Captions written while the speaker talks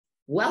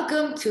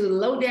Welcome to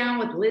Lowdown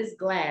with Liz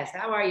Glass.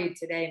 How are you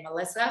today,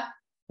 Melissa?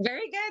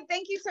 Very good.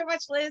 Thank you so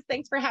much, Liz.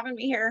 Thanks for having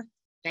me here.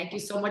 Thank you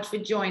so much for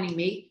joining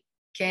me.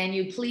 Can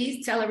you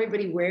please tell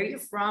everybody where you're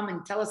from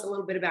and tell us a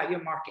little bit about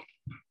your market?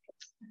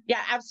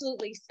 Yeah,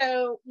 absolutely.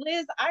 So,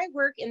 Liz, I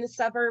work in the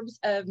suburbs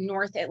of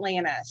North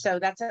Atlanta. So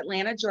that's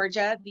Atlanta,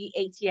 Georgia, the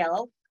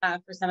ATL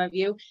for some of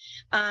you.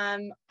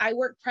 I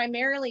work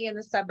primarily in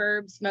the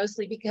suburbs,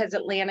 mostly because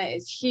Atlanta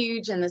is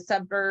huge and the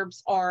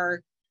suburbs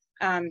are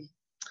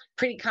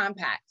pretty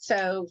compact.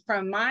 So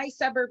from my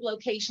suburb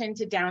location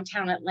to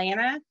downtown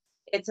Atlanta,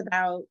 it's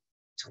about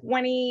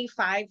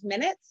 25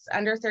 minutes,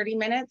 under 30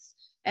 minutes.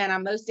 And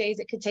on most days,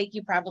 it could take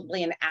you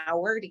probably an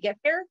hour to get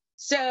there.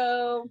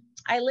 So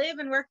I live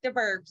and work the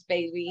burbs,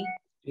 baby.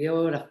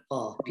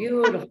 Beautiful,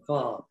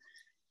 beautiful.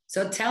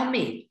 So tell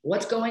me,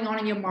 what's going on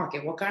in your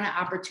market? What kind of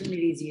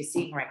opportunities are you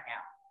seeing right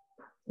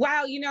now?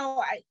 Wow,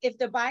 if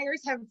the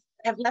buyers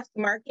have left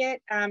the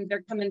market,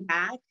 they're coming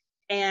back.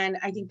 And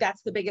I think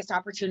that's the biggest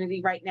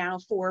opportunity right now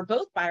for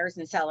both buyers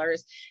and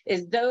sellers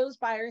is those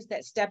buyers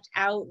that stepped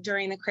out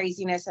during the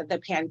craziness of the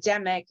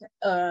pandemic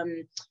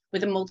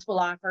with the multiple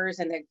offers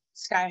and the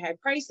sky high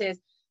prices.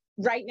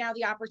 Right now,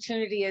 the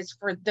opportunity is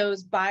for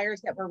those buyers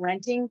that were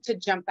renting to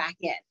jump back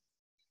in.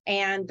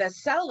 And the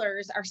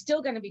sellers are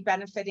still going to be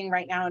benefiting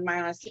right now, in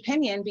my honest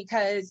opinion,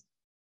 because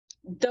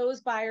those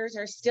buyers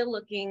are still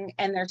looking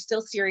and they're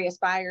still serious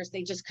buyers.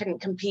 They just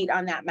couldn't compete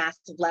on that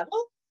massive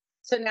level.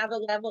 So now the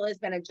level has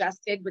been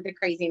adjusted with the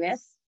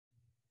craziness,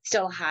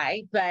 still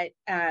high, but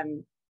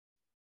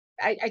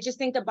I just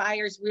think the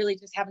buyers really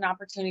just have an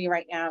opportunity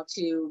right now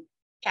to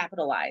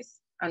capitalize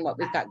on what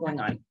we've got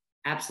going on.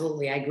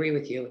 Absolutely. I agree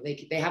with you.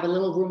 They have a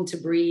little room to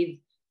breathe.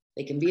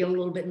 They can be a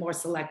little bit more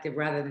selective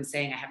rather than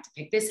saying, I have to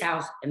pick this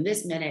house in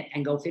this minute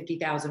and go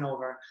 50,000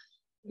 over.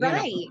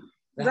 Right.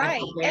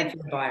 Right. And for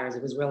the buyers,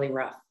 it was really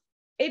rough.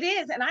 It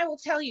is. And I will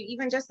tell you,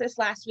 even just this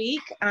last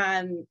week,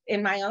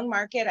 in my own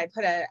market, I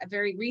put a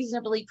very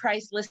reasonably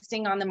priced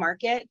listing on the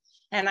market.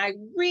 And I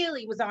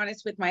really was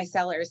honest with my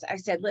sellers. I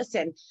said,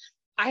 listen,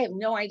 I have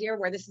no idea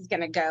where this is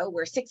going to go.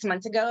 Where 6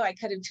 months ago, I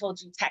could have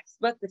told you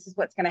textbook, this is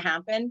what's going to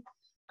happen.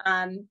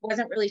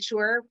 Wasn't really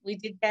sure. We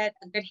did get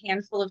a good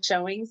handful of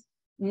showings,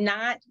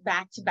 not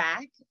back to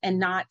back and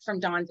not from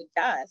dawn to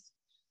dusk,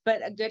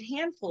 but a good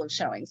handful of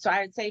showings. So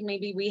I would say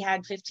maybe we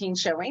had 15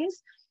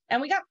 showings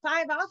and we got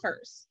 5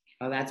 offers.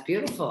 Oh, that's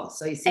beautiful.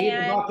 So you see,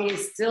 the market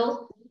is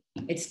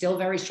it's still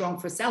very strong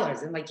for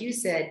sellers. And like you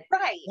said,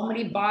 right, so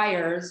many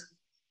buyers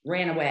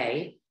ran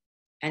away.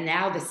 And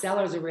now the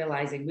sellers are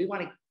realizing we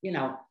want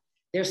to,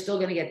 they're still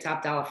going to get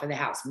top dollar for the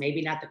house.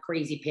 Maybe not the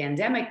crazy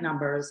pandemic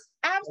numbers.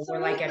 Absolutely.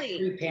 Or like a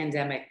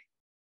pre-pandemic.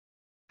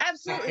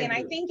 Absolutely. And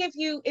I think if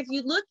you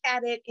look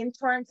at it in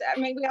terms,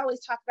 we always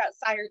talk about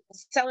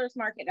seller's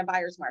market and a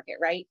buyer's market,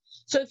 right?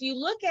 So if you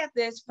look at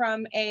this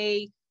from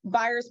a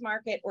buyer's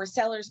market or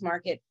seller's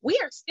market, we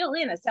are still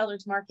in a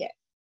seller's market.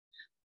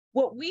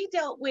 What we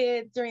dealt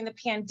with during the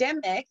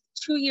pandemic,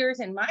 2 years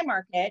in my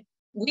market,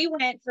 we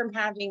went from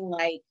having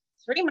like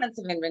 3 months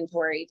of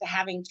inventory to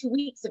having 2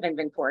 weeks of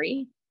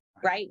inventory,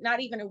 right?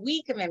 Not even a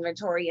week of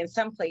inventory. In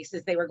some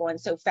places, they were going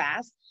so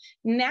fast.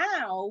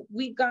 Now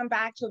we've gone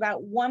back to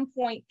about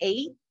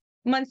 1.8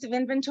 months of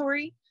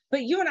inventory.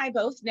 But you and I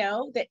both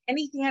know that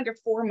anything under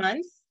 4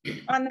 months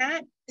on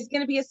that is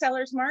going to be a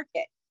seller's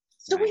market.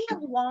 So we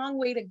have a long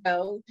way to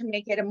go to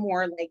make it a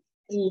more like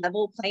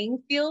level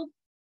playing field.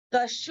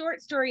 The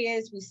short story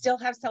is we still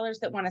have sellers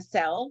that want to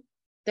sell.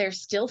 There's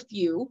still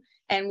few.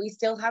 And we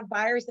still have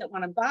buyers that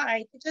want to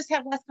buy, but just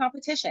have less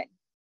competition.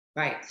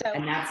 Right. So,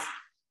 and that's,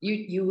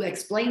 you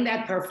explained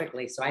that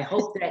perfectly. So I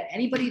hope that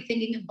anybody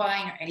thinking of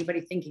buying or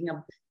anybody thinking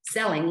of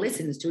selling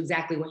listens to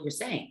exactly what you're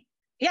saying.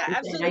 Yeah,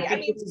 absolutely. I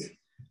mean,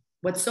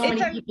 what so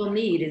many people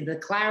need is the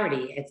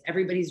clarity. It's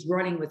everybody's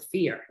running with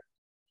fear.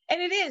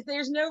 And it is.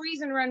 There's no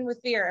reason to run with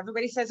fear.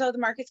 Everybody says, oh, the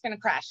market's going to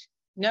crash.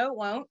 No, it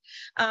won't.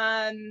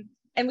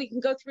 And we can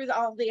go through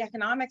all the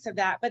economics of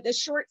that. But the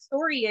short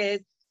story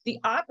is the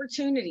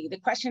opportunity. The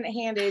question at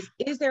hand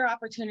is there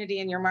opportunity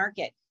in your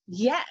market?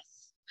 Yes,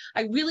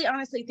 I really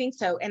honestly think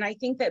so. And I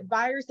think that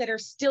buyers that are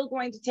still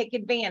going to take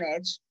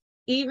advantage,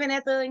 even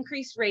at the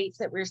increased rates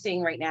that we're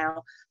seeing right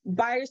now,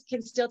 buyers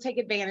can still take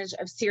advantage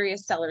of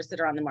serious sellers that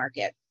are on the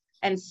market.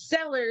 And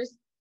sellers,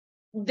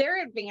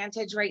 their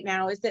advantage right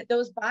now is that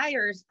those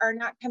buyers are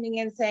not coming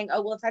in saying,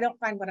 oh, well, if I don't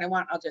find what I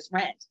want, I'll just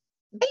rent.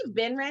 They've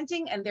been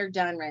renting and they're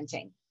done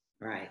renting.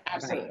 Right.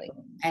 Absolutely.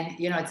 Right. And,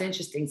 it's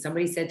interesting.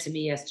 Somebody said to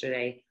me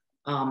yesterday,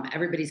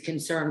 everybody's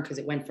concerned because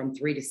it went from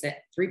 3%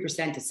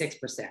 to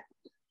 6%.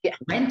 Yeah.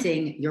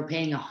 Renting, you're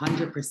paying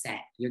 100%.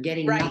 You're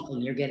getting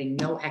nothing. You're getting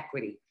no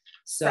equity.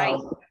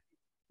 So,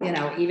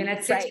 even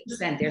at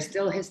 6%, they're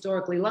still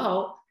historically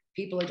low.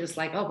 People are just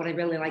like, oh, but I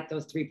really like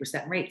those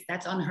 3% rates.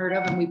 That's unheard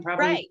of. And we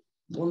probably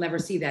will never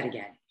see that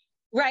again.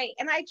 Right.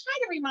 And I try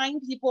to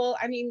remind people,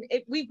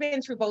 we've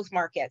been through both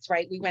markets,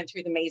 right? We went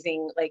through the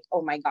amazing,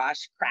 oh my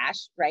gosh,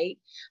 crash, right?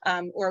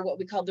 Or what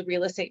we call the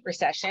real estate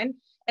recession.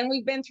 And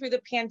we've been through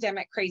the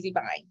pandemic crazy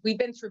buying. We've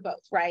been through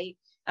both, right?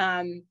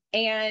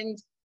 And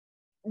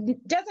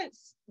doesn't,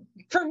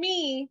 for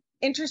me,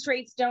 interest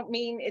rates don't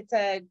mean it's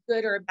a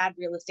good or a bad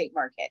real estate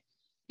market.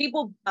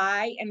 People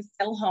buy and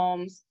sell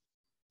homes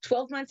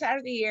 12 months out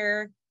of the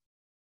year,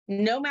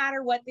 no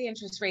matter what the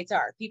interest rates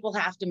are. People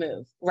have to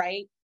move,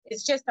 right?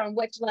 It's just on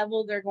which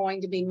level they're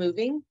going to be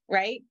moving,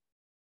 right?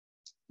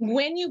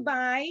 When you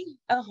buy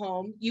a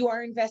home, you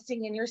are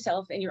investing in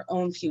yourself and your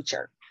own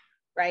future,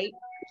 right?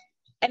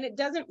 And it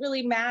doesn't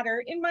really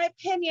matter, in my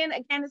opinion,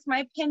 again, it's my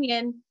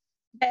opinion,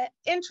 the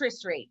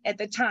interest rate at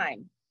the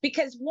time,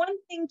 because one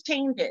thing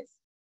changes.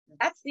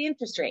 That's the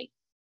interest rate.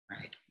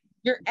 Right.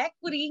 Your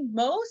equity,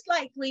 most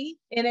likely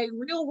in a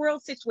real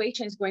world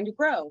situation, is going to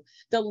grow.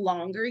 The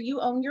longer you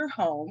own your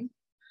home,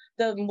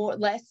 the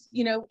less,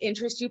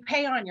 interest you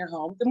pay on your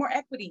home, the more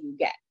equity you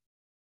get.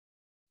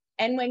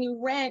 And when you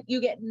rent, you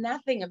get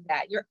nothing of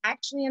that. You're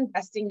actually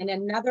investing in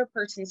another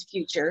person's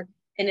future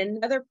and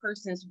another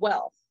person's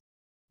wealth.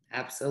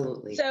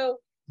 Absolutely. So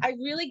I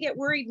really get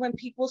worried when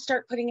people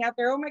start putting out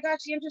there, oh my gosh,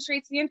 the interest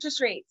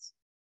rates.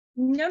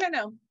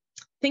 No.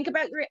 Think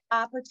about your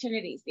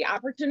opportunities. The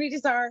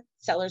opportunities are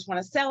sellers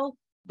want to sell,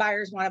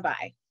 buyers want to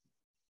buy.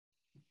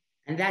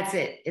 And that's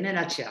it in a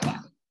nutshell.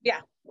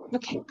 Yeah.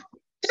 Okay.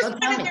 Just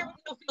put it there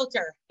with no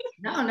filter.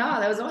 No,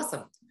 that was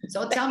awesome.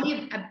 So tell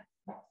me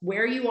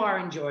where you are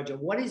in Georgia.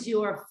 What is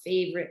your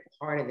favorite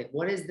part of it?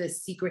 What is the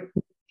secret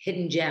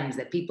hidden gems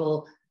that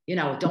people,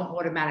 don't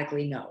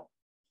automatically know?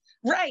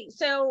 Right.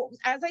 So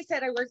as I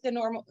said, I work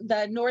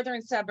the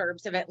northern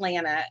suburbs of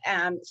Atlanta.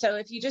 So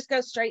if you just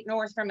go straight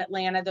north from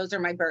Atlanta, those are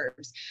my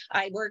burbs.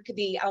 I work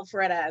the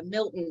Alpharetta,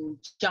 Milton,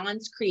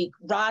 Johns Creek,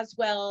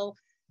 Roswell,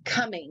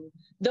 Cumming.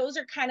 Those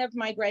are kind of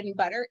my bread and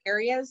butter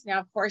areas. Now,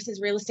 of course,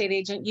 as real estate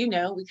agent,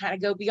 we kind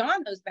of go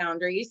beyond those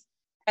boundaries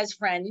as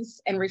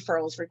friends and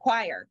referrals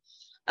require.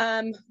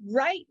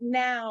 Right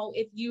now,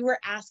 if you were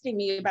asking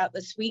me about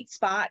the sweet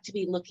spot to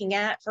be looking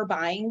at for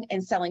buying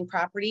and selling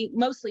property,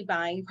 mostly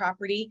buying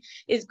property,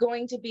 is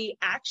going to be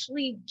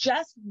actually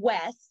just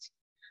west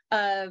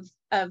of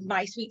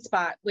my sweet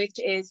spot, which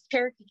is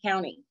Cherokee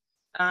County.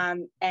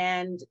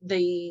 And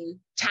the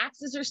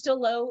taxes are still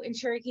low in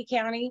Cherokee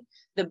County.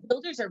 The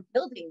builders are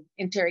building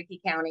in Cherokee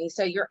County.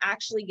 So you're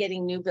actually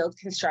getting new build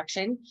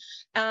construction.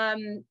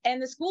 And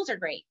the schools are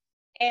great.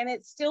 And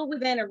it's still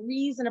within a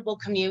reasonable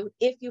commute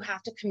if you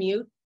have to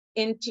commute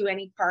into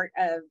any part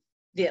of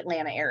the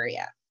Atlanta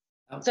area.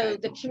 Okay. So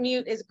the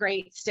commute is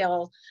great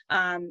still.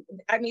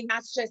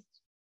 That's just,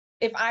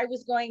 if I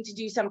was going to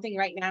do something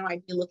right now,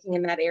 I'd be looking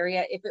in that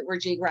area if it were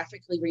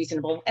geographically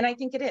reasonable. And I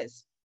think it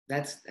is.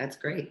 That's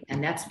great.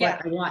 And that's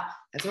what I want.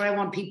 That's what I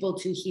want people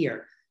to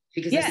hear,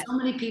 because there's so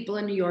many people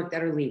in New York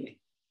that are leaving.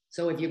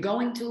 So if you're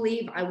going to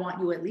leave, I want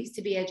you at least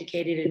to be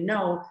educated and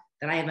know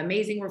that I have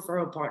amazing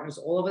referral partners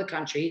all over the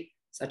country,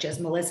 such as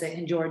Melissa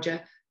in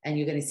Georgia, and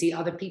you're going to see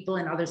other people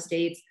in other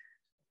states.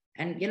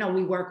 And,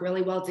 we work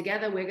really well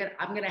together.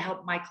 I'm going to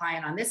help my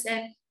client on this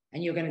end,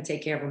 and you're going to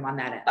take care of them on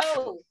that end.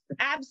 Oh,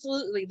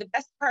 absolutely. The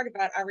best part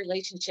about our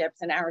relationships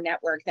and our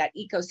network, that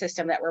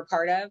ecosystem that we're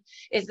part of,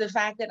 is the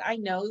fact that I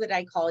know that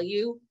I call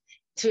you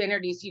to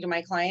introduce you to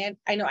my client.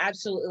 I know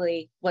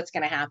absolutely what's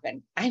going to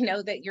happen. I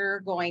know that you're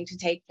going to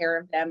take care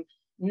of them.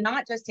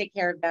 Not just take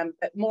care of them,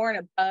 but more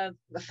and above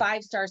the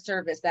 5-star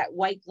service, that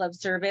white glove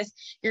service.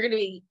 You're going to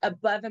be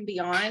above and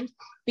beyond,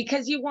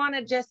 because you want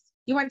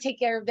to take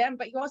care of them,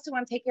 but you also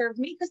want to take care of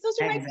me, because those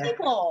are my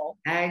people.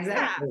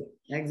 Exactly.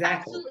 Yeah,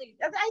 Exactly. absolutely.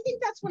 I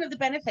think that's one of the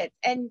benefits.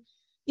 And,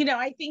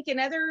 I think in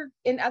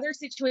other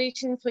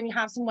situations, when you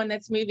have someone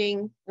that's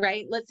moving,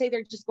 right, let's say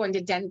they're just going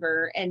to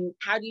Denver, and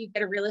how do you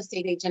get a real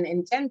estate agent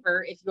in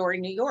Denver if you're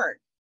in New York?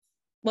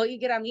 Well, you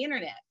get on the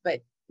internet, but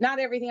not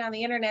everything on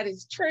the internet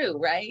is true,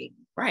 right?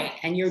 Right.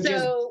 And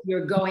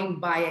you're going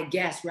by a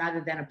guess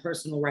rather than a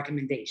personal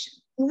recommendation.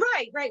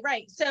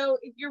 Right. So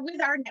if you're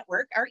with our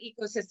network, our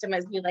ecosystem,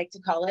 as we like to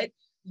call it,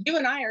 you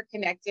and I are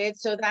connected.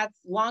 So that's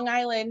Long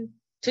Island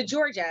to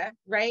Georgia,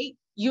 right?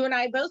 You and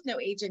I both know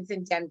agents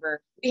in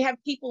Denver. We have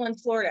people in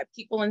Florida,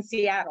 people in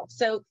Seattle.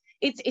 So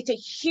it's a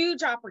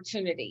huge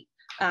opportunity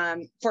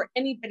for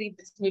anybody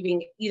that's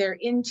moving either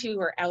into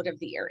or out of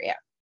the area.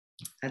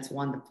 That's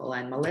wonderful.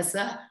 And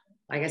Melissa,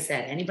 like I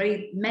said,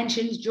 anybody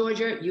mentions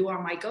Georgia, you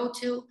are my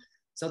go-to.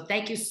 So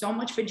thank you so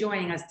much for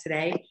joining us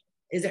today.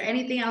 Is there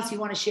anything else you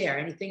want to share?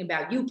 Anything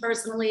about you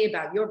personally,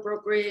 about your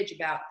brokerage,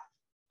 about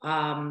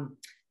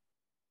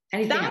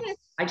anything else?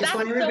 I just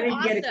want everybody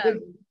to get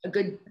a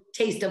good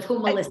taste of who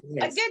Melissa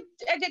is.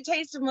 A good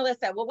taste of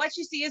Melissa. Well, what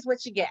you see is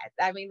what you get.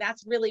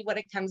 That's really what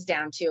it comes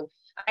down to.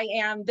 I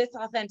am this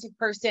authentic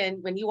person.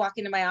 When you walk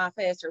into my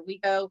office or we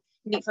go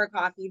meet for a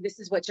coffee, this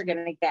is what you're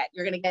going to get.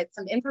 You're going to get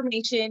some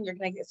information. You're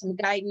going to get some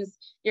guidance.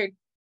 You're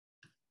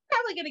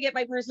probably going to get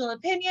my personal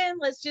opinion.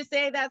 Let's just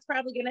say that's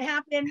probably going to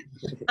happen.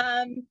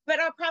 But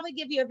I'll probably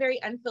give you a very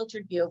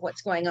unfiltered view of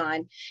what's going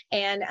on.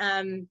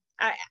 And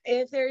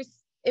if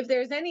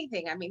there's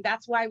anything,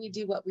 that's why we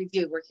do what we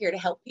do. We're here to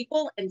help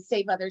people and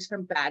save others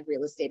from bad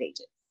real estate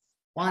agents.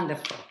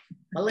 Wonderful.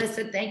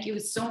 Melissa, thank you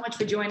so much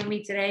for joining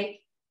me today.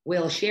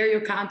 We'll share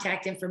your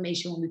contact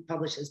information when we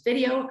publish this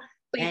video.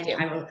 Please do.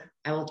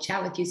 I will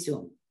chat with you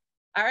soon.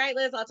 All right,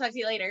 Liz, I'll talk to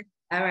you later.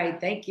 All right.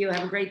 Thank you.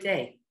 Have a great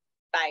day.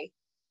 Bye.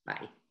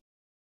 Bye.